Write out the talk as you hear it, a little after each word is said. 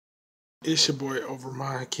It's your boy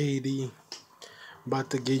Overmind KD,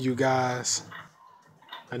 about to give you guys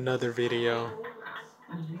another video.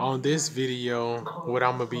 On this video, what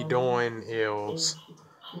I'm gonna be doing is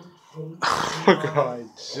oh my god,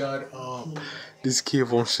 shut up. This kid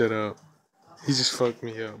won't shut up. He just fucked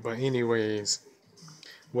me up. But anyways,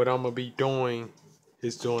 what I'm gonna be doing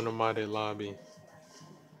is doing a modded lobby.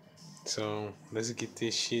 So let's get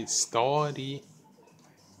this shit started.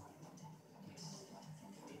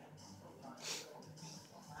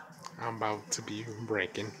 I'm about to be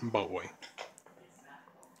breaking boy.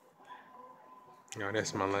 No,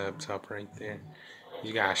 that's my laptop right there.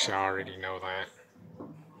 You guys should already know that.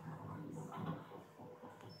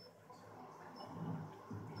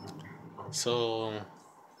 So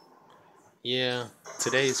yeah,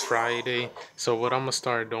 today's Friday. So what I'm gonna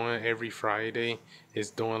start doing every Friday is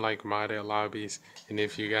doing like modded lobbies. And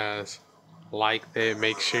if you guys like that,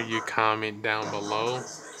 make sure you comment down below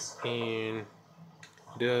in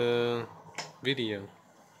the video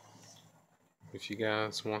if you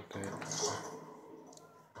guys want that.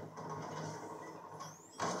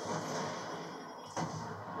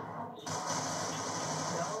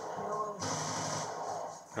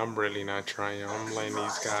 I'm really not trying. I'm letting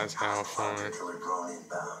these guys have fun.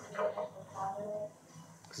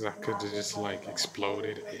 Cause I could have just like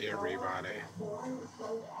exploded everybody.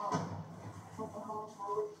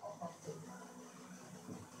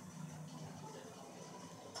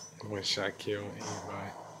 One shot kill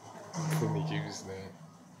anybody. Let me use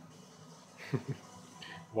that.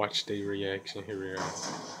 Watch their reaction. Here we go.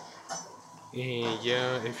 And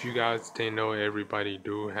yeah, if you guys didn't know, everybody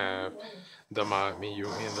do have the mod menu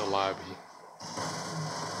in the lobby.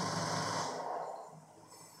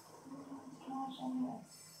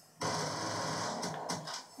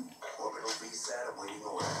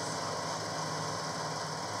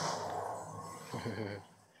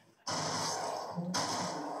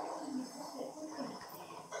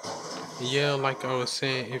 Yeah, like I was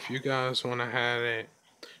saying, if you guys want to have that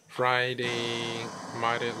Friday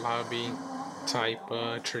modded lobby type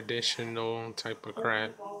traditional type of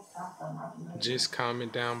crap, just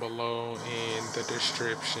comment down below in the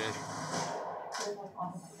description.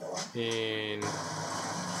 And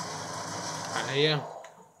yeah,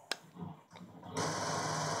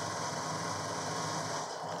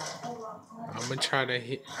 I'm gonna try to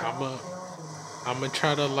hit. I'm gonna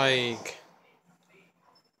try to like.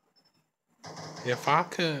 If I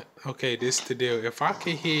could, okay, this the deal. If I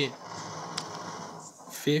could hit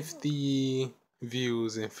 50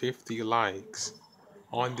 views and 50 likes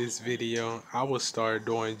on this video, I will start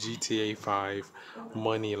doing GTA 5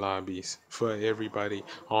 money lobbies for everybody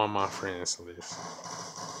on my friends list.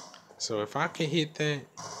 So if I can hit that,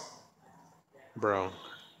 bro,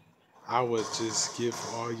 I would just give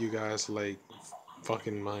all you guys like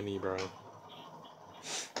fucking money, bro.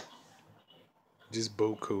 Just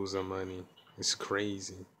bukus of money. It's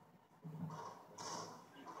crazy.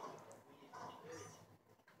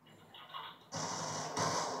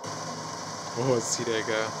 Oh, see that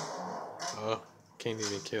guy? Can't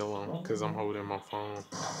even kill him because I'm holding my phone.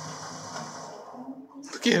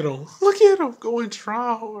 Look at him. Look at him going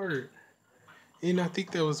try hard. And I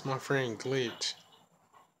think that was my friend Glitch.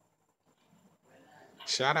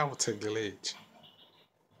 Shout out to Glitch.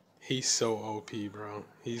 He's so OP, bro.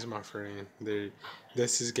 He's my friend.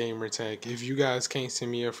 That's his gamer tag. If you guys can't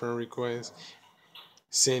send me a friend request,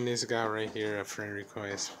 send this guy right here a friend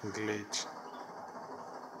request, Glitch.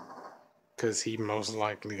 Because he most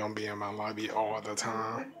likely gonna be in my lobby all the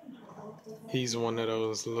time. He's one of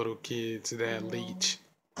those little kids that leech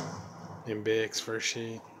and begs for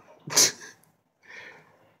shit.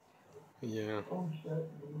 Yeah.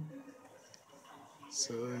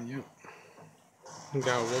 So, yep.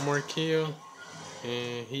 Got one more kill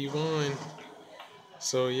and he won.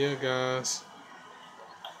 So, yeah, guys.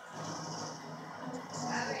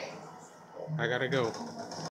 I gotta go.